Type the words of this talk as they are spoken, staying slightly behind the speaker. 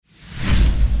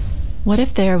What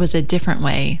if there was a different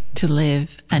way to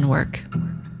live and work?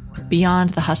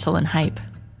 Beyond the hustle and hype,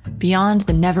 beyond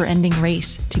the never-ending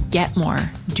race to get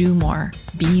more, do more,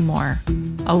 be more.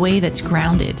 A way that's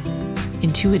grounded,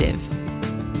 intuitive,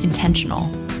 intentional,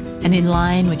 and in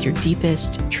line with your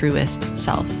deepest, truest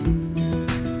self.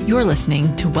 You're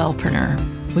listening to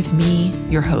Wellpreneur with me,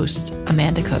 your host,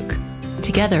 Amanda Cook.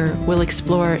 Together, we'll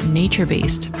explore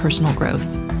nature-based personal growth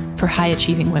for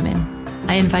high-achieving women.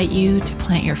 I invite you to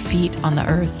plant your feet on the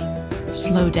earth,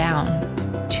 slow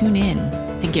down, tune in,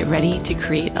 and get ready to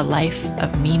create a life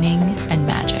of meaning and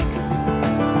magic.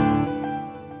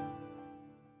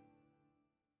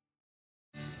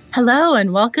 Hello,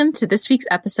 and welcome to this week's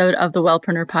episode of the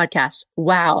Wellpreneur podcast.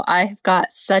 Wow, I've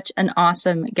got such an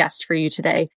awesome guest for you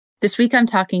today. This week, I'm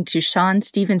talking to Shawn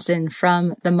Stevenson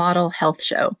from The Model Health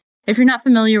Show. If you're not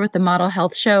familiar with The Model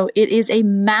Health Show, it is a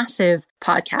massive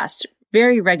podcast,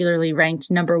 very regularly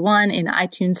ranked number one in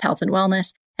iTunes Health and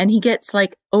Wellness, and he gets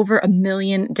like over 1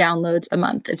 million downloads a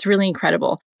month. It's really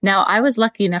incredible. Now, I was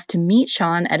lucky enough to meet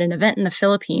Shawn at an event in the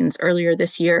Philippines earlier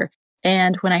this year,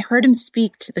 and when I heard him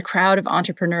speak to the crowd of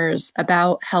entrepreneurs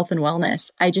about health and wellness,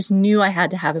 I just knew I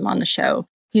had to have him on the show.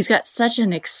 He's got such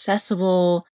an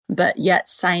accessible, but yet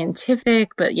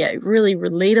scientific, but yet really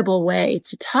relatable way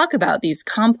to talk about these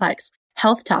complex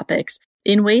health topics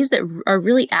in ways that are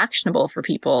really actionable for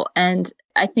people. And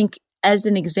I think as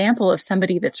an example of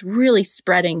somebody that's really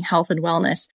spreading health and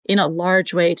wellness in a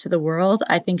large way to the world,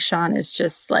 I think Shawn is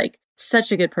just like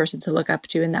such a good person to look up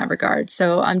to in that regard.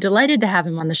 So I'm delighted to have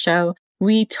him on the show.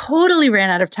 We totally ran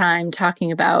out of time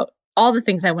talking about all the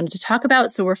things I wanted to talk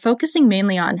about. So we're focusing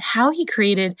mainly on how he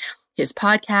created his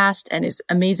podcast and his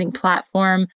amazing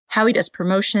platform, how he does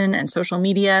promotion and social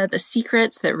media, the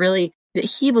secrets that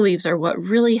he believes are what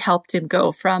really helped him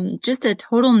go from just a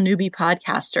total newbie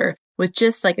podcaster with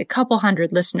just like a couple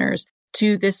hundred listeners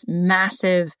to this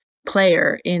massive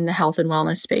player in the health and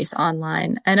wellness space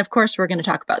online. And of course, we're going to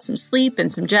talk about some sleep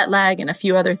and some jet lag and a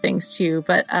few other things too.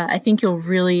 But I think you'll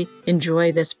really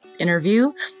enjoy this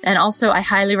interview. And also, I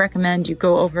highly recommend you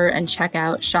go over and check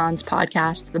out Shawn's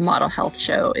podcast, The Model Health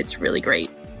Show. It's really great.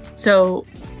 So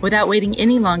without waiting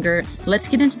any longer, let's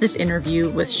get into this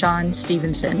interview with Shawn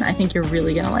Stevenson. I think you're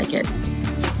really going to like it.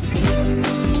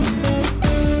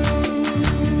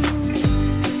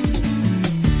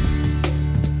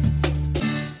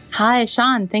 Hi,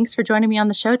 Shawn. Thanks for joining me on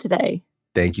the show today.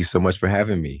 Thank you so much for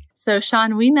having me. So,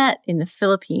 Shawn, we met in the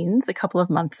Philippines a couple of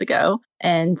months ago,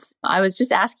 and I was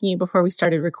just asking you before we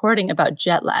started recording about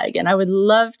jet lag. And I would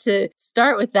love to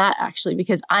start with that, actually,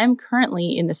 because I'm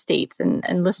currently in the States,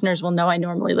 and listeners will know I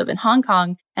normally live in Hong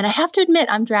Kong. And I have to admit,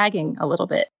 I'm dragging a little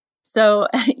bit. So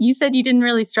you said you didn't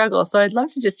really struggle. So I'd love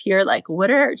to just hear, like,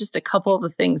 what are just a couple of the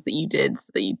things that you did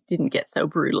so that you didn't get so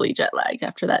brutally jet lagged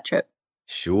after that trip?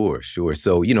 Sure.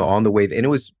 So, on the way, and it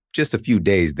was just a few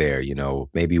days there,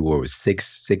 maybe what was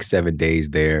 7 days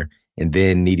there, and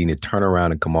then needing to turn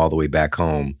around and come all the way back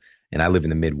home. And I live in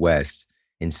the Midwest.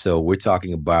 And so we're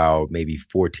talking about maybe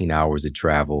 14 hours of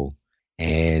travel.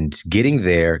 And getting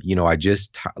there, I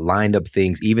just lined up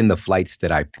things, even the flights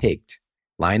that I picked,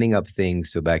 lining up things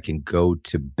so that I can go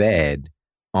to bed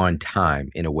on time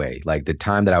in a way. Like the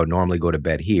time that I would normally go to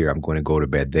bed here, I'm going to go to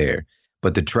bed there.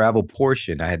 But the travel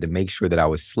portion, I had to make sure that I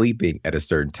was sleeping at a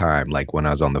certain time, like when I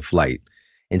was on the flight.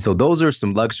 And so those are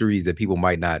some luxuries that people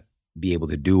might not be able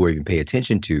to do or even pay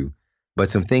attention to. But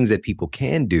some things that people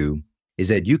can do is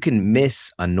that you can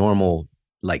miss a normal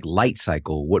like light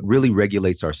cycle. What really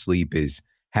regulates our sleep is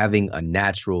having a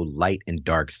natural light and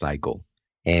dark cycle.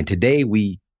 And today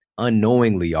we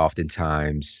unknowingly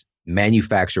oftentimes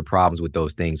manufacture problems with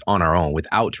those things on our own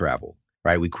without travel,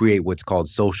 right? We create what's called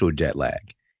social jet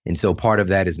lag. And so part of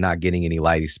that is not getting any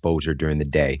light exposure during the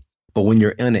day. But when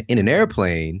you're in an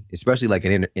airplane, especially like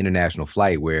an international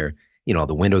flight where,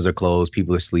 the windows are closed,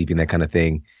 people are sleeping, that kind of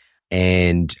thing.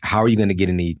 And how are you going to get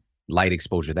any light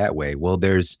exposure that way? Well,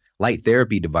 there's light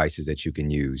therapy devices that you can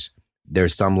use.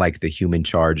 There's some like the Human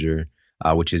Charger,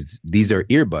 these are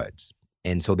earbuds.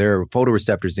 And so there are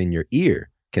photoreceptors in your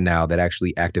ear canal that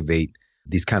actually activate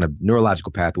these kind of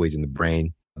neurological pathways in the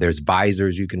brain. There's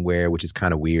visors you can wear, which is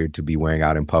kind of weird to be wearing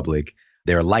out in public.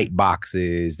 There are light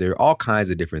boxes. There are all kinds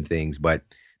of different things, but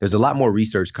there's a lot more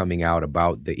research coming out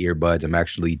about the earbuds. I'm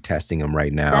actually testing them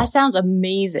right now. That sounds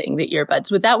amazing, the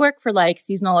earbuds. Would that work for like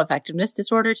seasonal affectiveness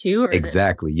disorder too?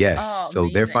 Exactly, yes. Oh, so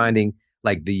they're finding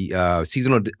like the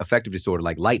seasonal affective disorder,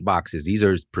 like light boxes, these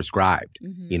are prescribed,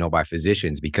 by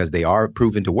physicians because they are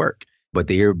proven to work. But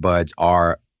the earbuds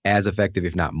are as effective,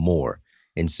 if not more.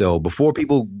 And so before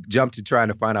people jump to trying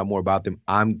to find out more about them,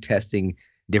 I'm testing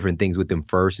different things with them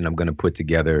first. And I'm going to put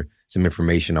together some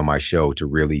information on my show to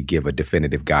really give a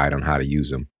definitive guide on how to use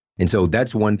them. And so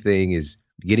that's one thing, is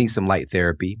getting some light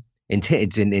therapy.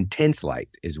 It's an intense light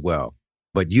as well,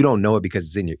 but you don't know it because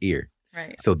it's in your ear.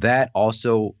 Right. So that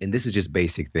also, and this is just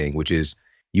basic thing, which is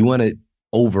you want to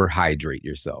overhydrate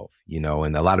yourself, and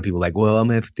a lot of people are like, well, I'm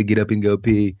gonna have to get up and go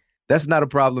pee. That's not a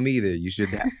problem either. You should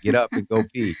get up and go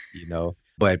pee,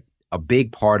 But a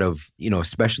big part of,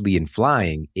 especially in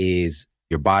flying, is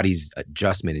your body's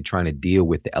adjustment and trying to deal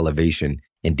with the elevation,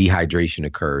 and dehydration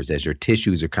occurs as your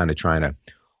tissues are kind of trying to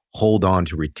hold on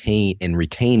to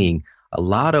retaining a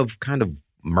lot of kind of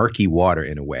murky water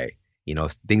in a way.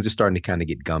 Things are starting to kind of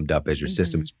get gummed up as your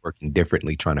system is working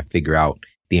differently, trying to figure out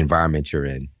the environment you're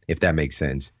in, if that makes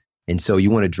sense. And so you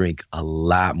want to drink a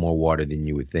lot more water than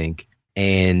you would think.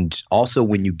 And also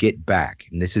when you get back,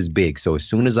 and this is big. So as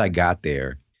soon as I got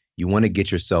there, you want to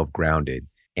get yourself grounded.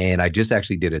 And I just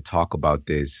actually did a talk about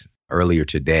this earlier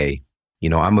today.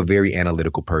 I'm a very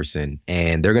analytical person,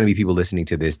 and there are going to be people listening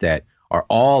to this that are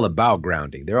all about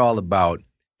grounding. They're all about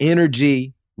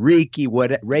energy, Reiki,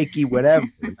 whatever.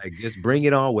 Like, just bring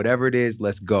it on, whatever it is,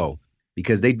 let's go.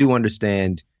 Because they do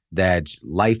understand that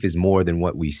life is more than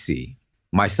what we see.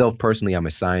 Myself personally, I'm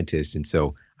a scientist. And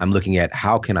so I'm looking at,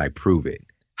 how can I prove it?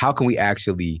 How can we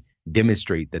actually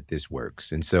demonstrate that this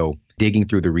works? And so digging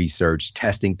through the research,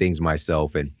 testing things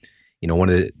myself. And, one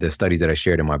of the studies that I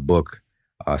shared in my book,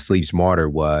 Sleep Smarter,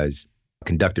 was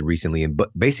conducted recently. And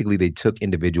basically they took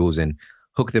individuals and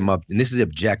hooked them up. And this is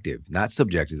objective, not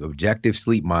subjective, objective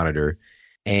sleep monitor.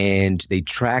 And they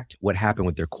tracked what happened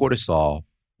with their cortisol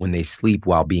when they sleep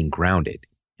while being grounded.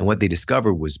 And what they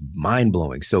discovered was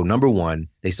mind-blowing. So number one,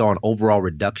 they saw an overall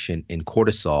reduction in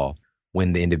cortisol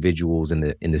when the individuals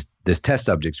in this test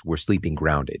subjects were sleeping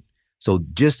grounded. So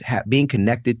just being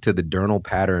connected to the diurnal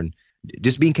pattern,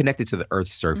 just being connected to the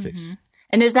Earth's surface.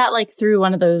 And is that like through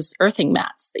one of those earthing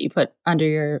mats that you put under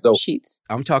your sheets?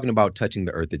 I'm talking about touching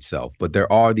the Earth itself, but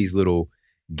there are these little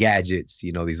gadgets,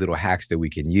 these little hacks that we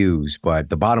can use. But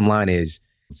the bottom line is,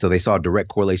 so they saw a direct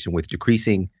correlation with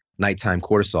decreasing nighttime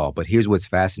cortisol. But here's what's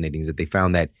fascinating, is that they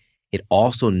found that it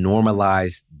also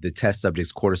normalized the test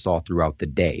subjects' cortisol throughout the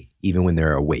day, even when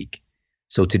they're awake.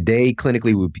 So today,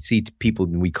 clinically, we see people,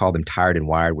 and we call them tired and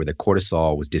wired, where the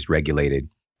cortisol was dysregulated.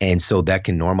 And so that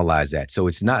can normalize that. So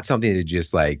it's not something that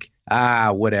just like,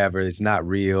 whatever, it's not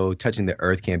real. Touching the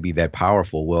Earth can't be that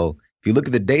powerful. Well, if you look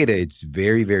at the data, it's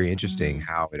very, very interesting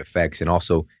how it affects. And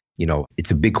also, it's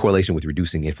a big correlation with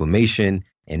reducing inflammation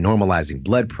and normalizing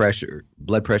blood pressure,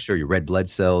 your red blood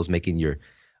cells, making your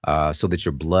so that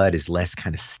your blood is less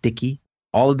kind of sticky.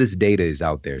 All of this data is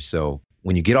out there. So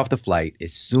when you get off the flight,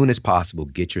 as soon as possible,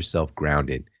 get yourself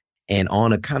grounded. And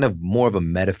on a kind of more of a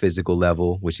metaphysical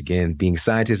level, which again, being a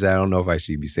scientist, I don't know if I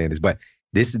should be saying this, but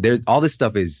there's all this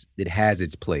stuff it has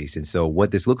its place. And so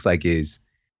what this looks like is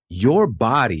your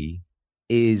body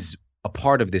is a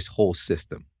part of this whole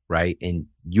system, right? And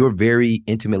you're very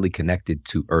intimately connected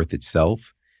to Earth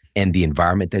itself and the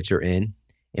environment that you're in.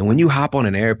 And when you hop on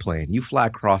an airplane, you fly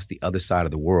across the other side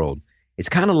of the world. It's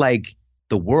kind of like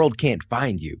the world can't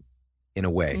find you in a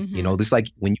way. This, like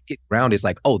when you get grounded, it's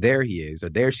like, oh, there he is, or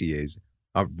there she is.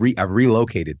 I've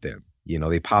relocated them.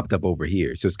 They popped up over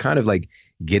here. So it's kind of like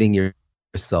getting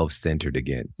yourself centered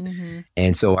again.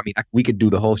 And so, we could do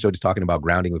the whole show just talking about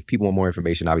grounding. If people want more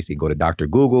information, obviously go to Dr.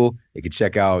 Google. They could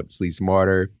check out Sleep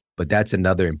Smarter. But that's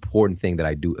another important thing that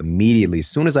I do immediately. As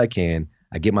soon as I can,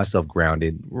 I get myself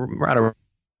grounded right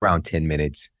around 10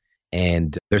 minutes.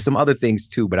 And there's some other things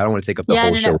too, but I don't want to take up the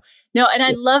whole show. No, and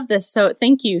I love this. So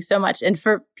thank you so much. And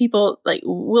for people,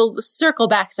 we'll circle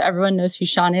back so everyone knows who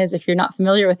Sean is if you're not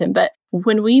familiar with him. But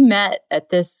when we met at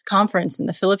this conference in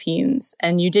the Philippines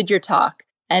and you did your talk,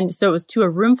 and so it was to a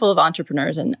room full of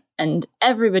entrepreneurs and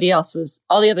everybody else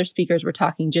all the other speakers were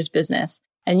talking just business.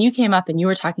 And you came up and you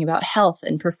were talking about health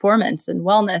and performance and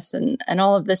wellness and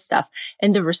all of this stuff.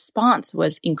 And the response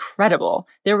was incredible.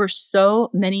 There were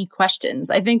so many questions.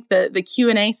 I think the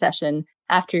Q&A session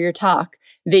after your talk,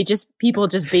 people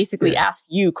just basically ask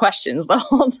you questions the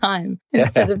whole time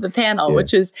instead of the panel,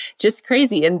 which is just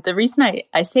crazy. And the reason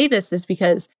I say this is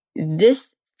because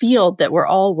this field that we're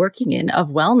all working in of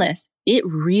wellness, it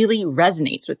really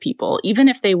resonates with people, even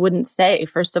if they wouldn't say,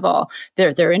 first of all,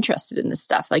 they're interested in this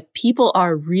stuff. Like, people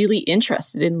are really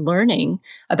interested in learning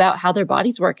about how their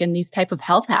bodies work and these type of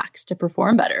health hacks to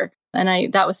perform better.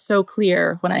 And that was so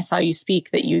clear when I saw you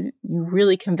speak, that you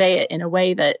really convey it in a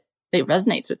way that it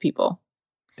resonates with people.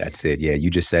 That's it. Yeah, you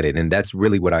just said it. And that's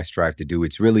really what I strive to do.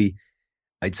 It's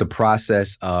a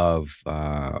process of,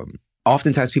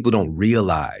 oftentimes people don't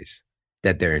realize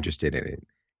that they're interested in it.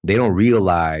 They don't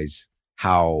realize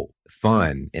how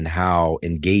fun and how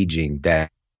engaging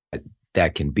that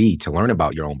can be to learn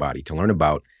about your own body, to learn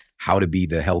about how to be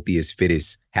the healthiest,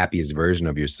 fittest, happiest version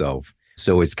of yourself.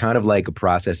 So it's kind of like a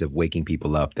process of waking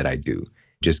people up that I do,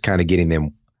 just kind of getting them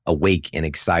awake and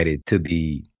excited to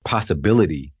the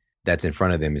possibility that's in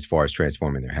front of them as far as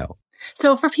transforming their health.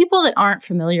 So for people that aren't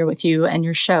familiar with you and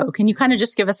your show, can you kind of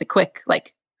just give us a quick,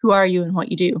 like, who are you and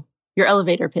what you do? Your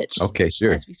elevator pitch. Okay,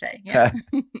 sure. As we say. Yeah.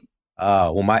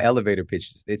 Well, my elevator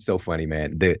pitch, it's so funny,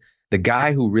 man. The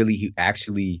guy who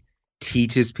actually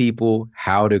teaches people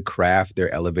how to craft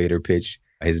their elevator pitch,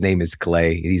 his name is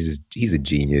Clay. He's a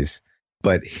genius.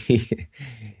 But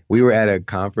we were at a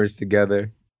conference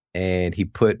together and he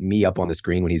put me up on the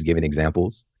screen when he's giving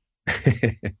examples.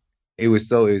 It was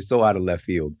so out of left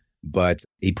field, but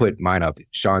he put mine up.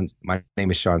 My name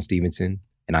is Shawn Stevenson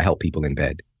and I help people in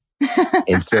bed.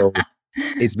 And so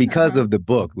it's because of the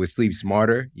book with Sleep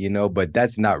Smarter, but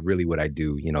that's not really what I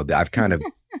do. I've kind of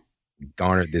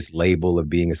garnered this label of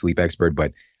being a sleep expert,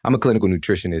 but I'm a clinical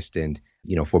nutritionist. And,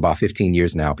 for about 15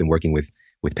 years now, I've been working with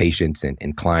patients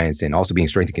and clients and also being a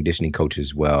strength and conditioning coach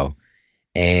as well.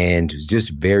 And just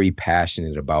very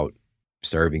passionate about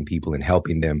serving people and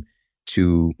helping them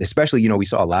to, especially, we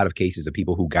saw a lot of cases of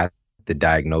people who got the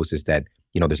diagnosis that,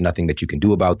 there's nothing that you can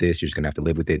do about this. You're just going to have to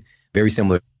live with it. Very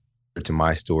similar to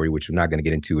my story, which we're not going to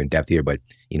get into in depth here. But,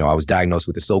 I was diagnosed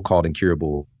with a so-called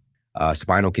incurable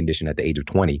spinal condition at the age of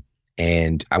 20.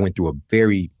 And I went through a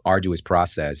very arduous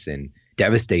process and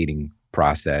devastating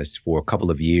process for a couple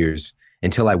of years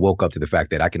until I woke up to the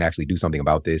fact that I can actually do something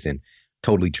about this and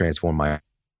totally transform my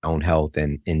own health.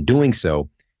 And in doing so,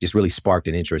 just really sparked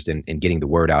an interest in getting the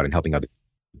word out and helping other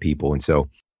people. And so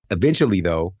eventually,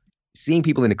 though, seeing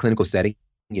people in a clinical setting,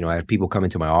 I have people come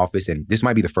into my office, and this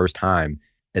might be the first time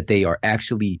that they are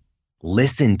actually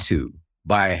listened to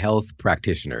by a health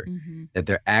practitioner, that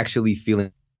they're actually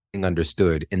feeling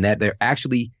understood, and that they're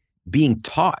actually being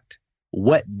taught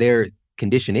what their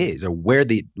condition is or where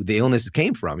the illness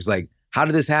came from. It's like, how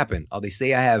did this happen? Oh, they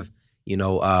say I have,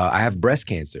 I have breast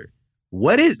cancer.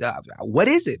 What is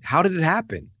it? How did it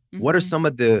happen? What are some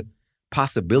of the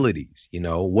possibilities?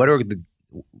 What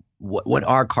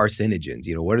are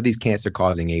carcinogens? What are these cancer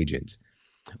causing agents?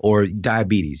 Or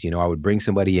diabetes? I would bring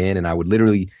somebody in and I would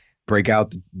literally break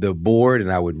out the board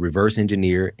and I would reverse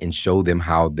engineer and show them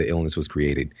how the illness was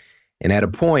created. And at a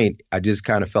point, I just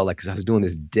kind of felt like, because I was doing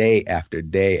this day after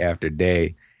day after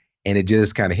day, and it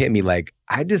just kind of hit me like,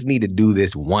 I just need to do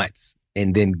this once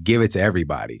and then give it to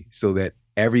everybody so that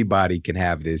everybody can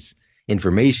have this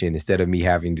information instead of me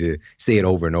having to say it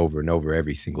over and over and over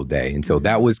every single day. And so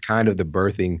that was kind of the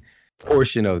birthing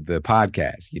portion of the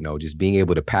podcast, just being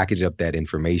able to package up that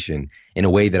information in a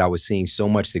way that I was seeing so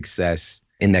much success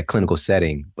in that clinical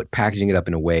setting, but packaging it up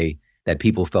in a way that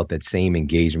people felt that same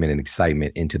engagement and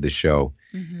excitement into the show.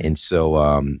 And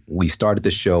so we started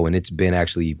the show, and it's been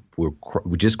actually,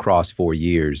 we just crossed 4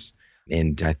 years.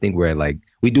 And I think we're at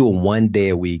we do a 1 day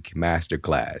a week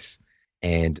masterclass.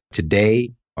 And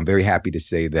today, I'm very happy to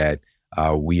say that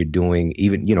we are doing,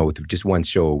 even, with just one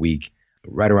show a week,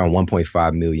 right around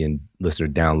 1.5 million listener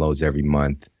downloads every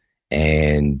month,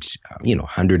 and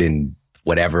 100 and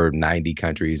whatever 90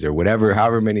 countries or whatever,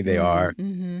 however many they are.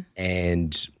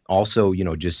 And also,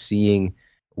 just seeing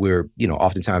we're,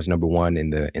 oftentimes number one in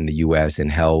the US in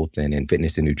health and in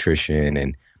fitness and nutrition,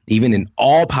 and even in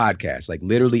all podcasts, like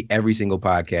literally every single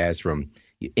podcast from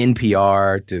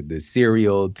NPR to the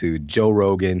Serial to Joe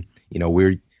Rogan,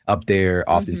 we're up there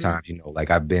oftentimes,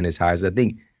 I've been as high as I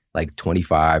think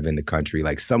 25 in the country,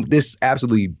 this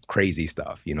absolutely crazy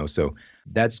stuff, so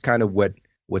that's kind of what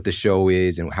the show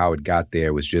is, and how it got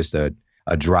there was just a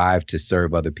drive to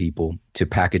serve other people, to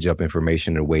package up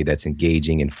information in a way that's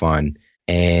engaging and fun.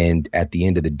 And at the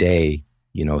end of the day,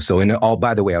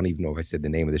 by the way, I don't even know if I said the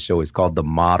name of the show. It's called The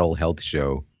Model Health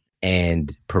Show,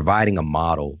 and providing a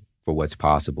model for what's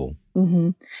possible.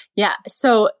 Yeah.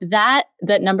 So that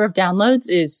number of downloads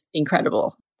is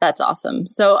incredible. That's awesome.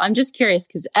 So I'm just curious,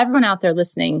 because everyone out there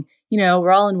listening,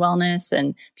 we're all in wellness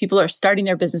and people are starting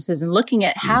their businesses and looking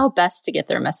at how best to get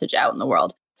their message out in the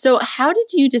world. So how did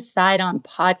you decide on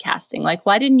podcasting?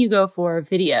 Why didn't you go for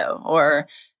video or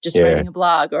just writing a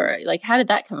blog, or how did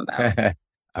that come about?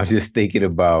 I was just thinking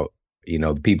about,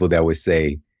 the people that would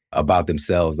say about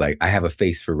themselves, I have a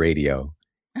face for radio,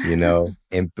 and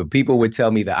the people would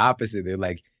tell me the opposite. They're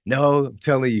like, no, I'm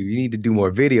telling you, you need to do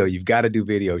more video. You've got to do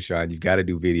video, Shawn. You've got to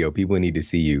do video. People need to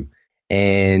see you.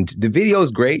 And the video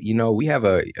is great. We have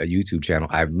a YouTube channel.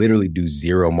 I literally do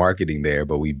zero marketing there,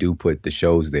 but we do put the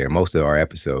shows there, most of our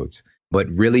episodes. But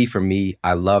really, for me,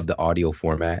 I love the audio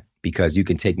format because you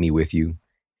can take me with you.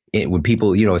 when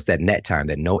people, it's that net time,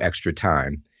 that no extra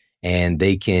time, and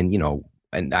they can,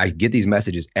 and I get these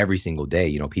messages every single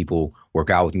day. People work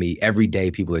out with me every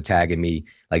day. People are tagging me,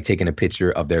 like taking a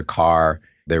picture of their car,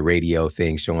 their radio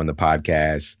thing, showing the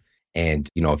podcast. And,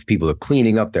 if people are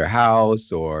cleaning up their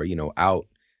house or, out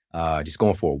just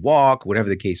going for a walk, whatever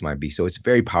the case might be. So it's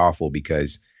very powerful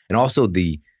because, and also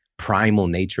the primal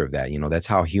nature of that, that's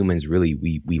how humans really,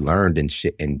 we learned and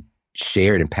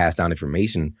shared and passed down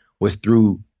information was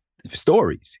through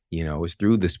stories, was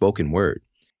through the spoken word.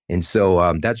 And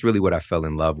so that's really what I fell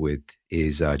in love with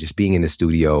is just being in the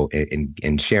studio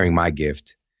and sharing my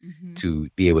gift to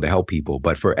be able to help people.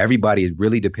 But for everybody, it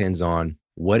really depends on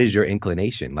what is your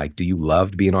inclination? Like, do you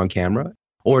love being on camera?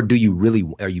 Or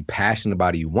are you passionate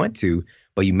about it? You want to,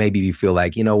 but you feel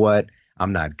like, you know what,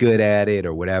 I'm not good at it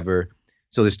or whatever.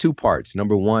 So there's two parts.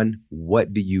 Number one,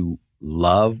 what do you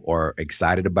love or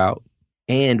excited about?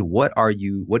 And what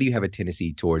do you have a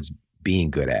tendency towards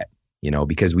being good at?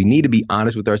 Because we need to be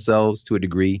honest with ourselves to a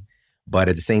degree. But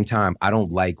at the same time, I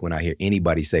don't like when I hear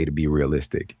anybody say to be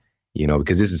realistic,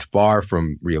 because this is far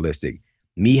from realistic.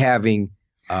 Me having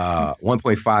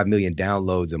 1.5 million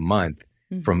downloads a month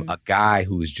from a guy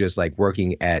who's just like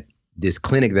working at this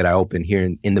clinic that I opened here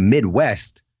in the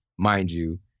Midwest, mind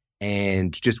you,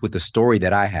 and just with the story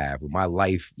that I have with my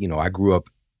life, I grew up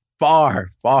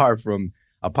far, far from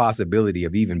a possibility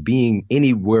of even being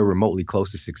anywhere remotely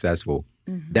close to successful.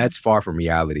 That's far from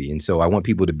reality. And so I want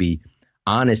people to be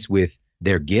honest with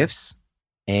their gifts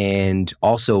and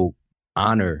also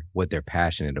honor what they're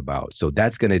passionate about. So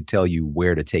that's going to tell you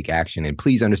where to take action. And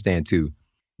please understand too,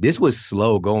 this was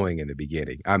slow going in the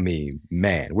beginning. I mean,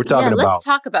 man, we're talking about. Let's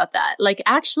talk about that. Like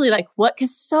actually like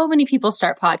because so many people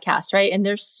start podcasts, right? And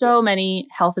there's so many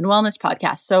health and wellness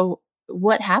podcasts. So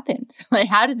what happened? Like,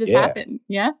 how did this happen?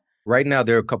 Yeah. Right now,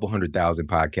 there are a couple 100,000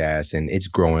 podcasts and it's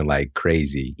growing like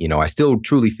crazy. I still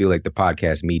truly feel like the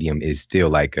podcast medium is still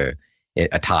like a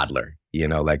toddler,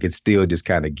 like it's still just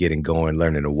kind of getting going,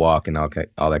 learning to walk and all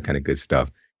that kind of good stuff.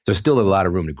 There's still a lot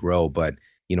of room to grow. But,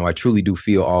 I truly do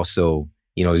feel also,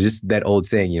 just that old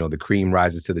saying, the cream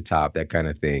rises to the top, that kind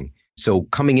of thing. So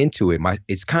coming into it,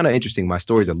 it's kind of interesting. My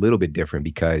story is a little bit different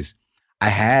because I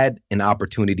had an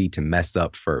opportunity to mess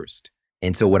up first.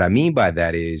 And so what I mean by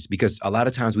that is because a lot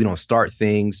of times we don't start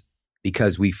things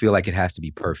because we feel like it has to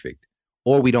be perfect,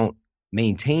 or we don't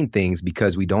maintain things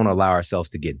because we don't allow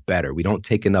ourselves to get better. We don't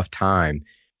take enough time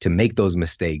to make those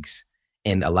mistakes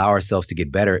and allow ourselves to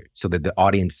get better so that the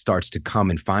audience starts to come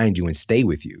and find you and stay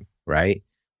with you, right?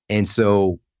 And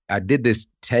so I did this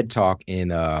TED Talk in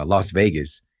Las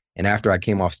Vegas. And after I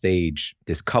came off stage,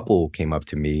 this couple came up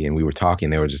to me and we were talking.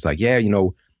 They were just like, yeah,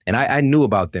 and I knew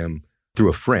about them through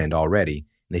a friend already.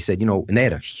 And they said, and they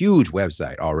had a huge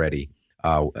website already,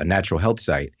 a natural health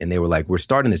site. And they were like, we're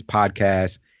starting this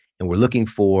podcast and we're looking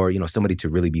for, somebody to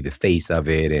really be the face of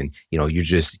it. And, you're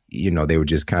just, they were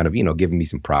just kind of, giving me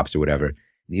some props or whatever,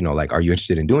 like, are you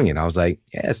interested in doing it? And I was like,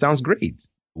 yeah, it sounds great.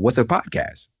 What's a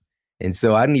podcast? And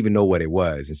so I didn't even know what it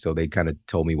was. And so they kind of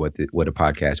told me what a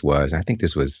podcast was. I think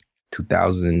this was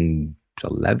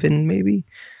 2011, maybe.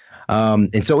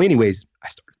 And so anyways, I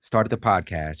started the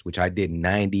podcast, which I did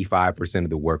 95%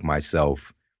 of the work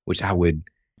myself, which I would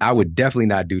definitely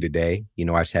not do today. I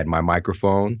just had my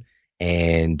microphone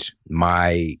and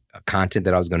my content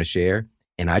that I was going to share.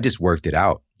 And I just worked it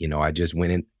out. I just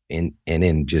went in and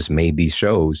then just made these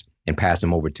shows and passed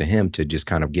them over to him to just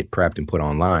kind of get prepped and put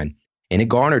online. And it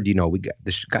garnered, we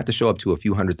got the show up to a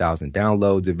few 100,000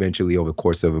 downloads eventually over the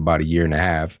course of about a year and a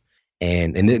half.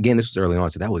 And again, this was early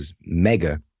on, so that was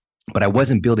mega. But I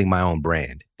wasn't building my own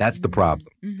brand. That's the problem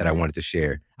that I wanted to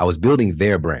share. I was building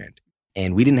their brand.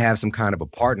 And we didn't have some kind of a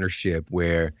partnership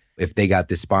where if they got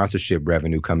this sponsorship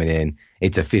revenue coming in,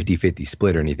 it's a 50-50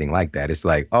 split or anything like that. It's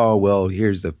like, oh, well,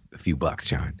 here's a few bucks,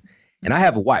 John. And I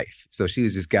have a wife. So she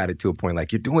was just got it to a point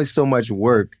like, you're doing so much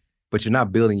work, but you're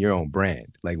not building your own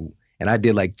brand. And I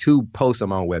did like 2 posts on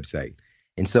my own website.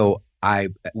 And so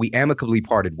we amicably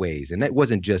parted ways. And that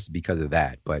wasn't just because of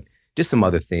that, but just some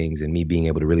other things and me being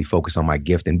able to really focus on my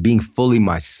gift and being fully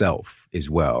myself as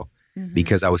well,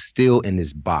 because I was still in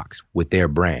this box with their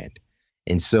brand.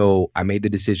 And so I made the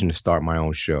decision to start my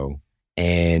own show.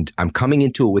 And I'm coming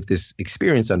into it with this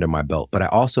experience under my belt, but I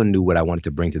also knew what I wanted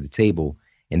to bring to the table.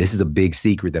 And this is a big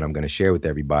secret that I'm going to share with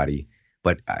everybody.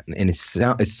 And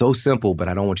it's so simple, but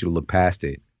I don't want you to look past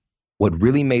it. What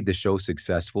really made the show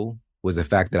successful was the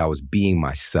fact that I was being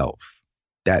myself.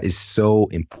 That is so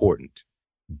important.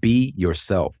 Be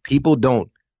yourself. People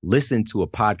don't listen to a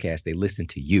podcast, they listen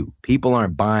to you. People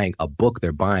aren't buying a book,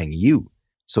 they're buying you.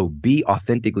 So be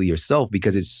authentically yourself,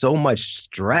 because it's so much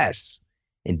stress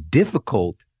and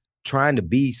difficult trying to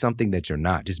be something that you're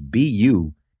not. Just be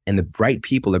you, and the right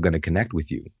people are going to connect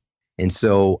with you. And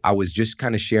so I was just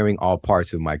kind of sharing all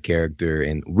parts of my character,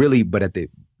 and really, but at the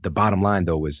bottom line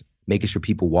though was making sure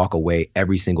people walk away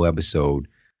every single episode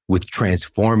with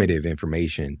transformative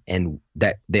information, and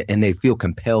and they feel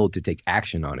compelled to take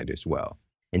action on it as well.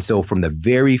 And so from the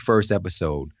very first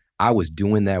episode, I was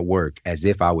doing that work as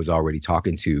if I was already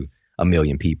talking to a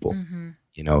million people,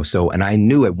 so, and I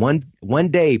knew at one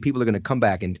day people are going to come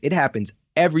back, and it happens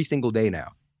every single day now,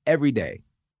 every day.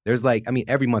 There's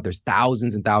every month there's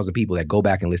thousands and thousands of people that go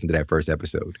back and listen to that first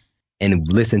episode and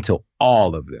listen to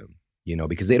all of them,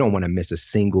 because they don't want to miss a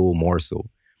single morsel.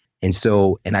 And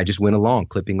so, and I just went along,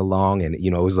 clipping along. And,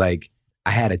 it was like,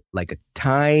 I had a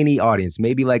tiny audience,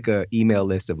 maybe like a email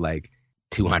list of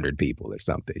 200 people or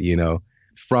something,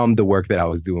 from the work that I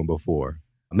was doing before.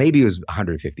 Maybe it was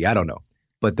 150, I don't know.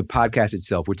 But the podcast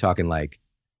itself, we're talking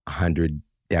 100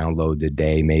 downloads a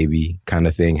day, maybe kind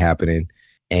of thing happening.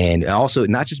 And also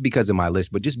not just because of my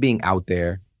list, but just being out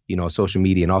there, social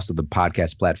media, and also the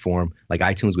podcast platform, like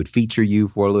iTunes would feature you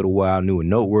for a little while, new and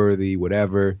noteworthy,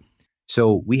 whatever.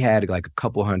 So we had a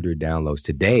couple hundred downloads.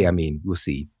 Today, we'll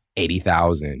see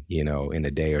 80,000, in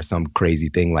a day or some crazy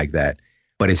thing like that.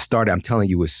 But it started, I'm telling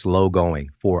you, it was slow going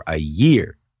for a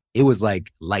year. It was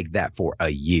like that for a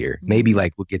year. Maybe we'll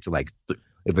get to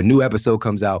if a new episode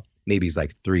comes out, maybe it's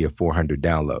 300 or 400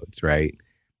 downloads, right?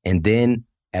 And then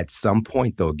at some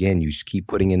point, though, again, you should keep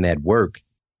putting in that work.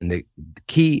 And the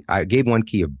key, I gave one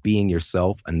key of being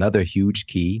yourself. Another huge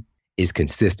key is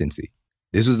consistency.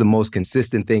 This was the most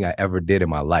consistent thing I ever did in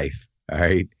my life, all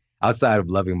right? Outside of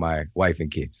loving my wife and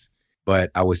kids.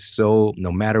 But I was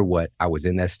no matter what, I was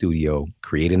in that studio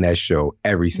creating that show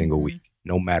every single week,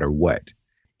 no matter what.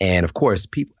 And of course,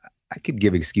 I could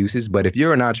give excuses, but if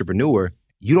you're an entrepreneur,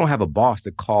 you don't have a boss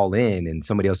to call in and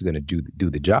somebody else is going to do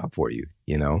the job for you,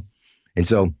 And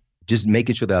so just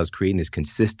making sure that I was creating this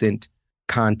consistent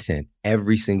content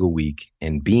every single week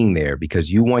and being there,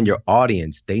 because you want your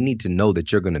audience, they need to know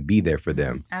that you're going to be there for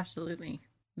them. Absolutely.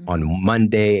 On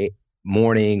Monday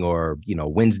morning or,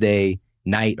 Wednesday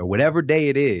night or whatever day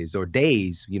it is, or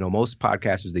days, most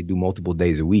podcasters, they do multiple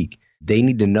days a week. They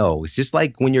need to know. It's just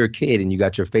like when you're a kid and you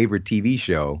got your favorite TV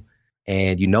show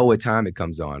and you know what time it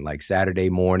comes on, like Saturday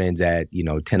mornings at,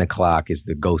 10 o'clock is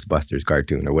the Ghostbusters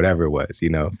cartoon or whatever it was,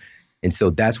 And so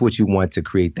that's what you want to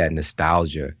create, that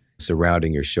nostalgia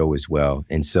surrounding your show as well.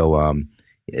 And so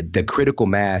the critical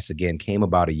mass, again, came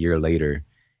about a year later,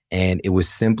 and it was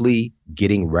simply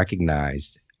getting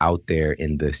recognized out there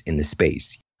in the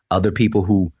space. Other people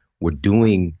who were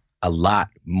doing a lot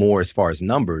more as far as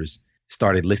numbers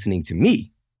started listening to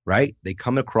me, right? They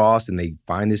come across and they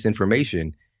find this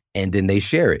information and then they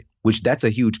share it, which that's a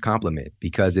huge compliment,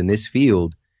 because in this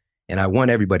field, and I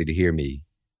want everybody to hear me,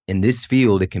 in this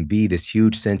field, it can be this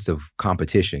huge sense of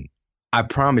competition. I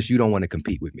promise you don't want to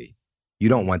compete with me. You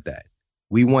don't want that.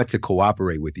 We want to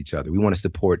cooperate with each other. We want to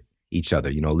support each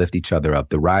other, lift each other up.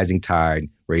 The rising tide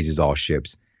raises all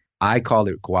ships. I call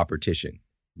it cooperation.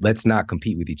 Let's not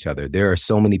compete with each other. There are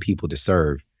so many people to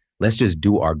serve. Let's just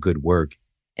do our good work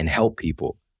and help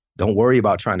people. Don't worry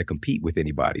about trying to compete with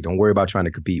anybody. Don't worry about trying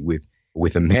to compete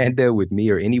with Amanda, with me,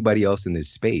 or anybody else in this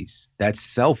space. That's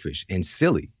selfish and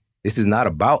silly. This is not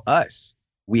about us.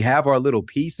 We have our little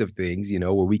piece of things,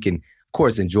 where we can, of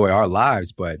course, enjoy our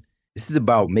lives, but this is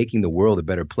about making the world a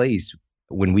better place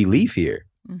when we leave here,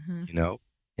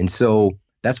 And so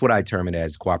that's what I term it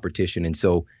as, cooperation. And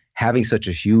so having such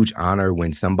a huge honor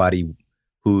when somebody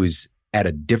who's at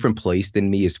a different place than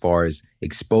me as far as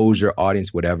exposure,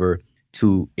 audience, whatever,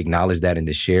 to acknowledge that and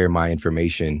to share my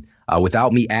information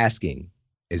without me asking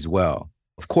as well.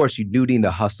 Of course, you do need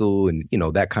to hustle and,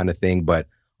 that kind of thing. But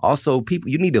also,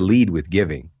 you need to lead with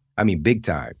giving. Big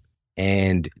time.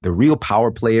 And the real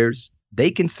power players,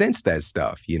 they can sense that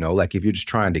stuff, like if you're just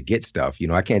trying to get stuff,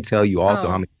 I can't tell you also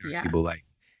how many times people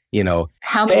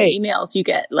how many emails you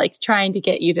get, trying to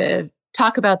get you to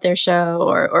talk about their show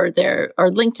or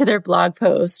link to their blog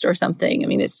post or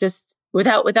something. It's just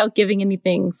without giving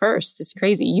anything first. It's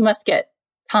crazy. You must get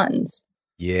tons.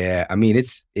 Yeah.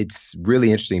 It's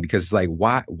really interesting because it's like,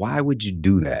 why would you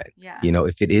do that? Yeah.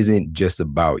 If it isn't just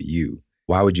about you,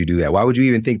 why would you do that? Why would you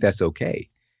even think that's okay?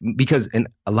 Because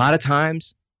a lot of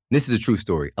times, this is a true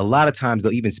story. A lot of times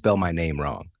they'll even spell my name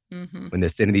wrong when they're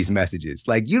sending these messages.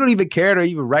 You don't even care to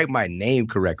even write my name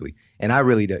correctly. And I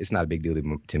really do. It's not a big deal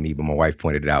to me, but my wife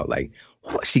pointed it out.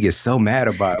 She gets so mad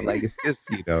about it. It's just,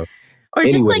 Or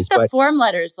anyways, just the form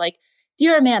letters,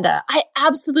 Dear Amanda, I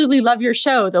absolutely love your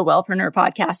show, the Wellpreneur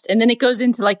podcast. And then it goes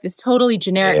into this totally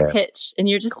generic pitch. And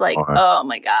you're just oh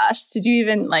my gosh, did you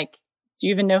even Do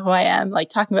you even know who I am? Like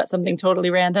talking about something totally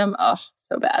random. Oh,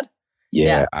 so bad.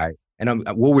 Yeah.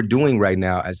 What we're doing right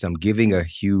now is I'm giving a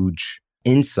huge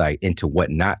insight into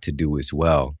what not to do as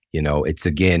well. It's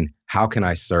again, how can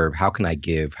I serve? How can I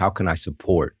give? How can I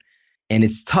support? And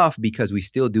it's tough because we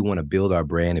still do want to build our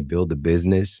brand and build the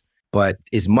business. But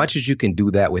as much as you can do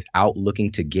that without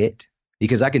looking to get,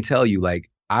 because I can tell you, like,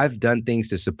 I've done things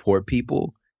to support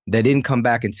people that didn't come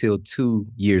back until 2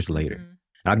 years later. And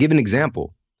I'll give an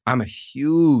example. I'm a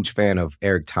huge fan of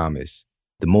Eric Thomas,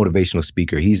 the motivational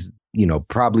speaker. He's,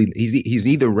 probably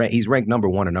he's ranked number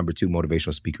 1 or number 2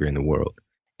 motivational speaker in the world.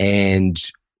 And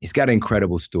he's got an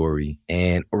incredible story.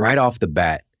 And right off the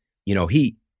bat,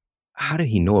 how did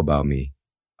he know about me?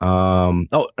 Oh,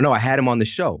 no, I had him on the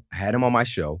show. I had him on my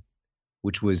show,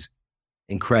 which was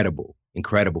incredible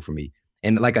for me.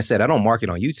 And like I said, I don't market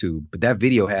on YouTube, but that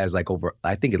video has like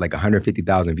I think it's like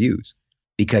 150,000 views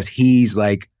because he's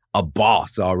like a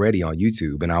boss already on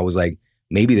YouTube. And I was like,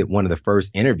 maybe one of the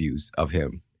first interviews of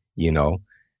him,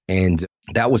 and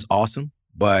that was awesome,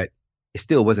 but it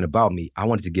still wasn't about me. I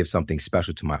wanted to give something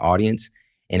special to my audience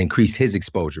and increase his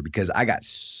exposure because I got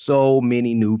so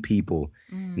many new people.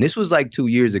 And this was like 2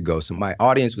 years ago. So my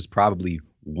audience was probably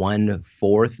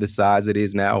 1/4 the size it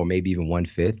is now, or maybe even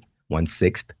 1/5,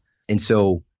 1/6. And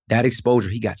so that exposure,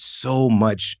 he got so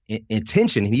much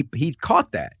attention, and he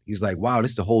caught that. He's like, wow,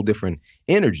 this is a whole different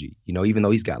energy. Even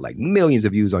though he's got like millions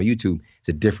of views on YouTube, it's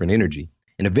a different energy.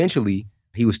 And eventually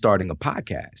he was starting a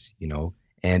podcast,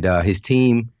 and his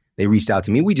team, they reached out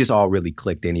to me. We just all really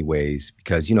clicked anyways,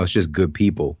 because, it's just good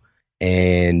people.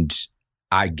 And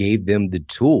I gave them the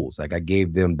tools, like I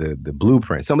gave them the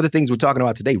blueprint. Some of the things we're talking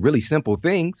about today, really simple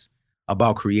things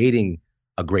about creating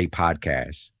a great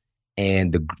podcast.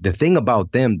 And the thing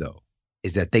about them, though,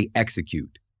 is that they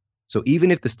execute. So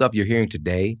even if the stuff you're hearing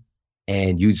today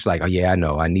and you just like, oh, yeah, I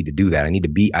know, I need to do that. I need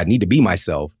to be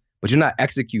myself, but you're not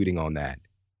executing on that,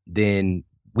 then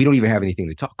we don't even have anything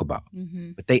to talk about.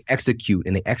 But they execute,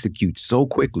 and they execute so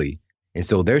quickly. And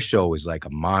so their show is like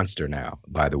a monster now,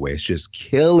 by the way. It's just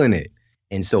killing it.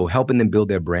 And so helping them build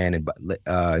their brand,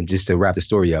 and just to wrap the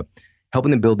story up,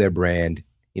 helping them build their brand,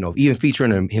 even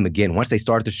featuring him again. Once they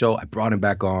started the show, I brought him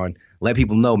back on, let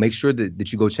people know, make sure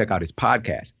that you go check out his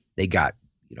podcast. They got,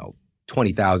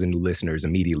 20,000 new listeners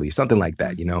immediately, something like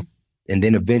that, And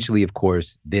then eventually, of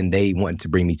course, then they wanted to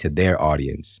bring me to their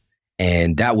audience.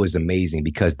 And that was amazing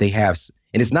because they have,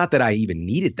 and it's not that I even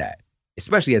needed that,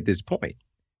 especially at this point.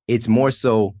 It's more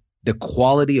so the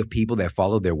quality of people that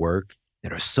follow their work,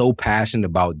 that are so passionate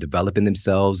about developing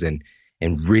themselves and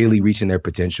really reaching their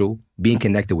potential, being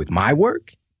connected with my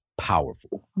work,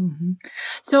 powerful.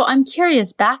 So I'm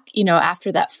curious, back,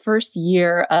 after that first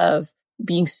year of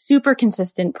being super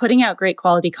consistent, putting out great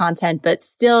quality content, but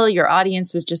still your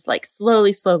audience was just like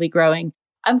slowly growing.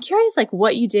 I'm curious, like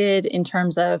what you did in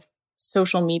terms of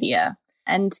social media.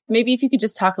 And maybe if you could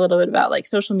just talk a little bit about like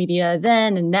social media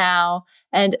then and now,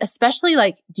 and especially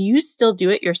like, do you still do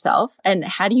it yourself? And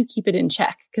how do you keep it in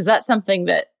check? Because that's something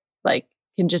that like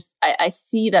can just, I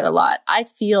see that a lot. I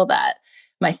feel that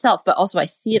myself, but also I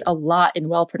see it a lot in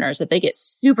wellpreneurs that they get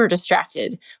super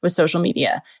distracted with social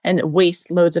media and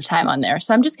waste loads of time on there.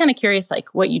 So I'm just kind of curious,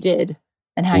 like what you did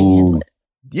and how you handled it.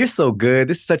 You're so good.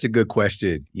 This is such a good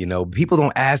question. People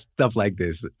don't ask stuff like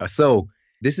this. So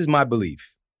this is my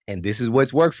belief, and this is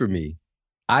what's worked for me.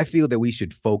 I feel that we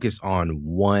should focus on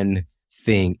one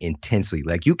thing intensely.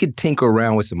 Like you could tinker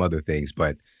around with some other things,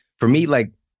 but for me,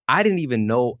 like I didn't even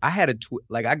know I had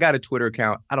I got a Twitter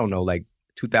account. I don't know, like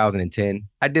 2010.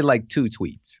 I did like 2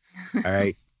 tweets. All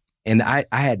right. And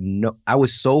I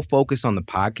was so focused on the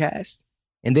podcast.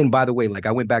 And then, by the way, like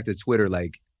I went back to Twitter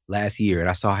like last year and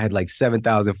I saw I had like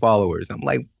 7,000 followers. I'm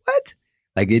like, what?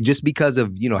 Like it just because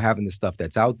of, having the stuff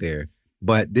that's out there.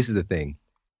 But this is the thing.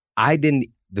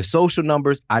 The social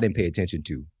numbers, I didn't pay attention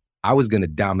to. I was going to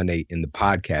dominate in the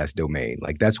podcast domain.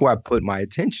 Like that's where I put my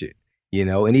attention,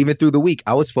 and even through the week,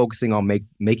 I was focusing on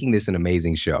making this an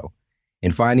amazing show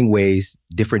and finding ways,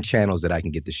 different channels that I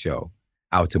can get the show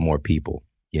out to more people,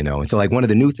 And so like one of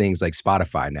the new things, like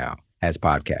Spotify now has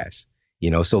podcasts,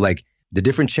 so like the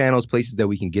different channels, places that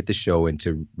we can get the show and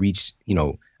to reach,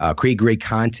 create great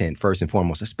content first and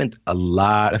foremost. I spent a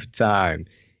lot of time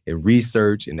in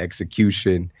research and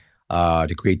execution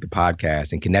to create the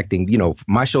podcast and connecting.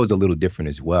 My show is a little different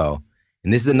as well.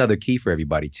 And this is another key for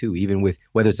everybody too, even with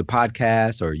whether it's a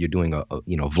podcast or you're doing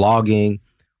vlogging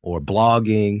or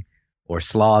blogging or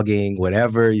slogging,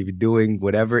 whatever you're doing,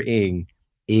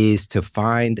 is to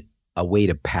find a way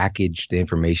to package the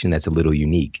information that's a little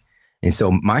unique. And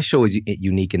so my show is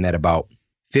unique in that about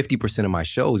 50% of my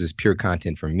shows is pure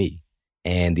content from me.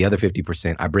 And the other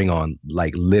 50%, I bring on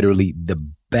like literally the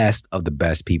best of the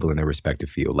best people in their respective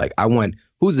field. Like I want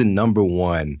who's the number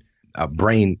one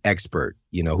brain expert,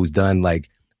 who's done like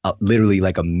literally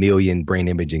like 1 million brain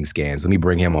imaging scans. Let me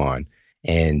bring him on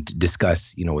and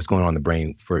discuss, what's going on in the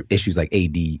brain for issues like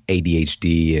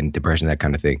ADHD and depression, that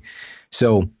kind of thing.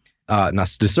 So now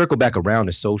to circle back around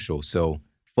to social. So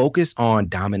focus on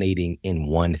dominating in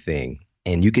one thing.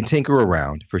 And you can tinker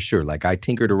around for sure. Like I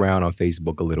tinkered around on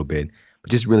Facebook a little bit, but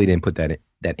just really didn't put that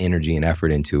energy and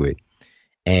effort into it.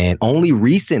 And only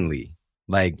recently,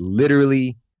 like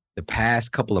literally the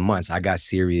past couple of months, I got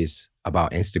serious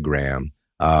about Instagram.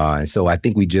 And so I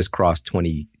think we just crossed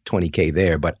 20K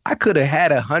there, but I could have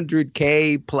had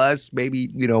 100K plus, maybe,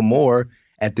 more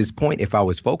at this point if I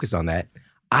was focused on that.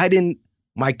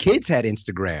 My kids had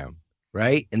Instagram,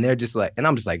 right? And they're just like, and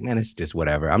I'm just like, man, it's just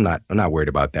whatever. I'm not worried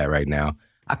about that right now.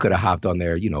 I could have hopped on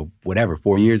there,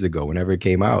 4 years ago, whenever it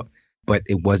came out, but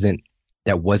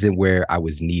that wasn't where I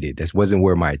was needed. That wasn't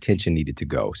where my attention needed to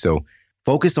go. So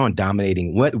focus on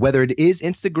dominating, whether it is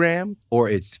Instagram or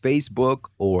it's Facebook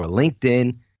or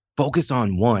LinkedIn, focus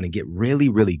on one and get really,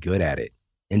 really good at it.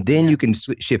 And then you can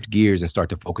shift gears and start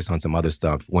to focus on some other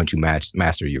stuff once you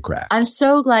master your craft. I'm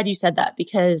so glad you said that,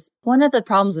 because one of the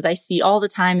problems that I see all the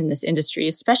time in this industry,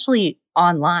 especially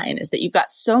online, is that you've got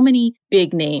so many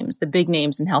big names, the big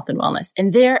names in health and wellness,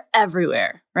 and they're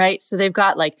everywhere, right? So they've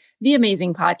got like the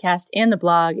amazing podcast and the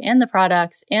blog and the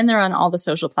products, and they're on all the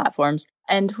social platforms.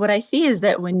 And what I see is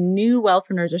that when new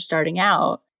wellpreneurs are starting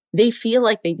out, they feel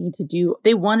like they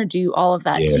want to do all of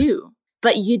that too.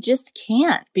 But you just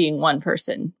can't, being one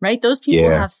person, right? Those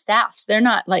people have staffs. They're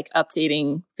not like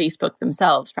updating Facebook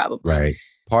themselves, probably. Right.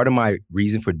 Part of my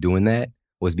reason for doing that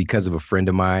was because of a friend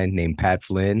of mine named Pat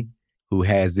Flynn, who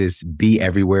has this Be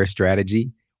Everywhere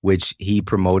strategy, which he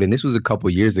promoted. And this was a couple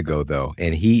years ago, though.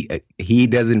 And he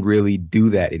doesn't really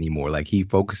do that anymore. Like he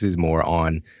focuses more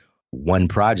on one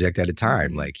project at a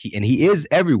time. Like he is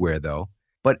everywhere, though.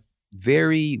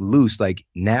 Very loose. Like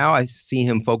now I see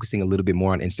him focusing a little bit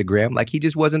more on Instagram. Like he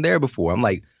just wasn't there before. I'm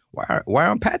like, why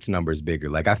aren't Pat's numbers bigger?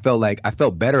 Like I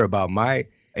felt better about my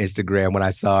Instagram when I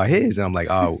saw his. And I'm like,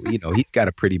 oh, he's got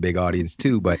a pretty big audience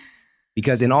too. But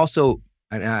because, and also,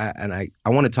 I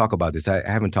want to talk about this. I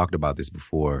haven't talked about this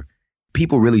before.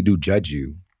 People really do judge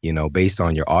you, based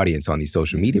on your audience on these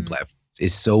social media platforms.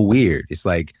 It's so weird. It's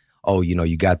like, oh,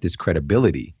 you got this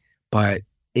credibility, but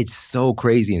it's so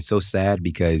crazy and so sad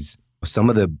because some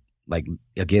of the, like,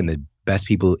 again, the best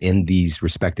people in these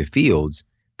respective fields,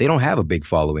 they don't have a big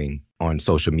following on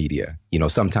social media,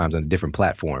 sometimes on different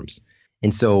platforms.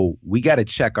 And so we got to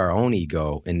check our own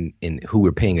ego and who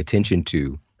we're paying attention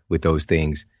to with those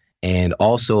things. And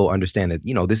also understand that,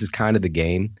 this is kind of the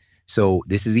game. So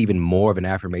this is even more of an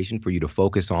affirmation for you to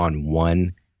focus on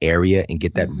one area and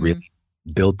get that really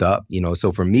built up.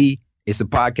 So for me, it's a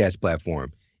podcast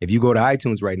platform. If you go to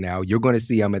iTunes right now, you're going to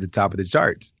see I'm at the top of the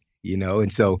charts,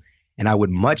 and I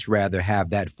would much rather have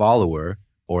that follower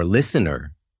or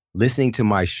listener listening to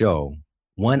my show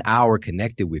 1 hour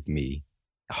connected with me,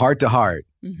 heart to heart,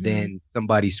 than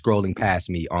somebody scrolling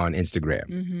past me on Instagram.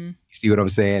 You see what I'm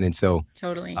saying? And so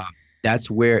totally.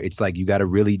 That's where it's like you got to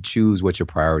really choose what your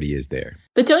priority is there.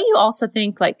 But don't you also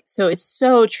think so it's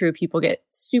so true, people get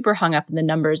super hung up in the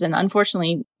numbers, and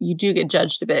unfortunately you do get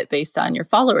judged a bit based on your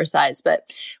follower size.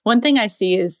 But one thing I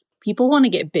see is people want to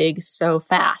get big so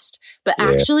fast. But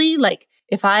actually, like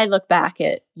if I look back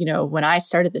at, when I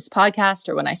started this podcast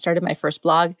or when I started my first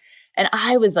blog, and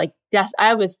I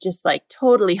was just like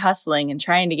totally hustling and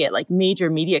trying to get like major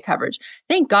media coverage.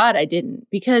 Thank God I didn't,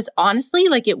 because honestly,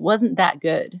 like it wasn't that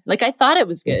good. Like I thought it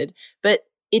was good, but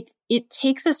it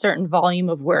takes a certain volume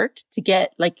of work to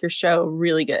get like your show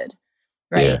really good.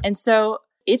 Right. Yeah. And so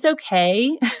it's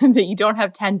okay that you don't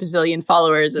have 10 bazillion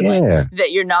followers and like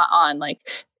that you're not on like,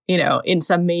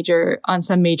 on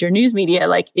some major news media,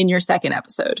 like in your second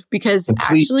episode, because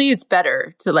actually it's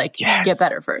better to like get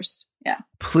better first. Yeah.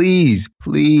 Please,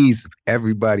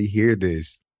 everybody hear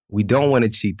this. We don't want to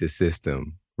cheat the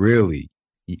system. Really.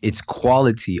 It's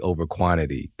quality over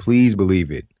quantity. Please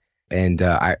believe it. And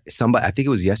I think it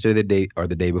was yesterday or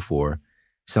the day before,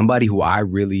 somebody who I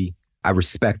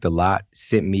respect a lot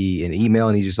sent me an email,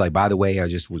 and he's just like, by the way, I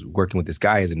just was working with this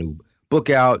guy. He has a new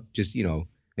book out. Just,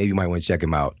 maybe you might want to check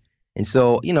him out. And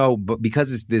so, but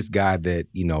because it's this guy that,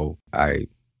 I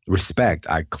respect,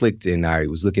 I clicked and I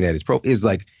was looking at his profile. It was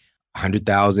like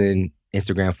 100,000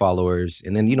 Instagram followers.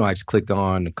 And then, I just clicked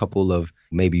on a couple of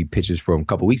maybe pictures from a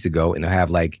couple weeks ago, and I have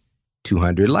like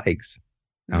 200 likes.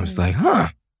 I was like,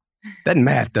 that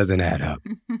math doesn't add up.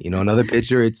 Another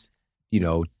picture, it's,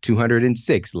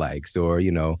 206 likes or,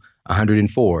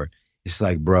 104. It's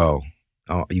like, bro,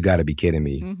 oh, you got to be kidding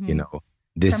me. Mm-hmm.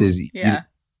 This is, you Yeah.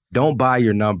 don't buy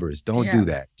your numbers. Don't Yeah. do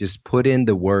that. Just put in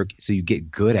the work so you get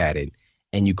good at it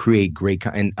and you create great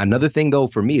And another thing though,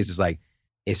 for me is just like,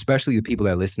 especially the people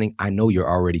that are listening, I know you're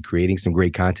already creating some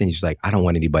great content. You're just like, I don't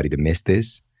want anybody to miss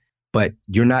this, but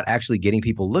you're not actually getting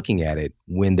people looking at it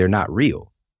when they're not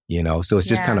real, So it's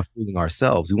just kind Yeah. of fooling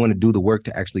ourselves. We want to do the work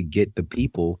to actually get the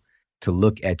people to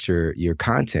look at your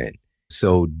content.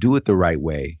 So do it the right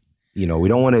way. We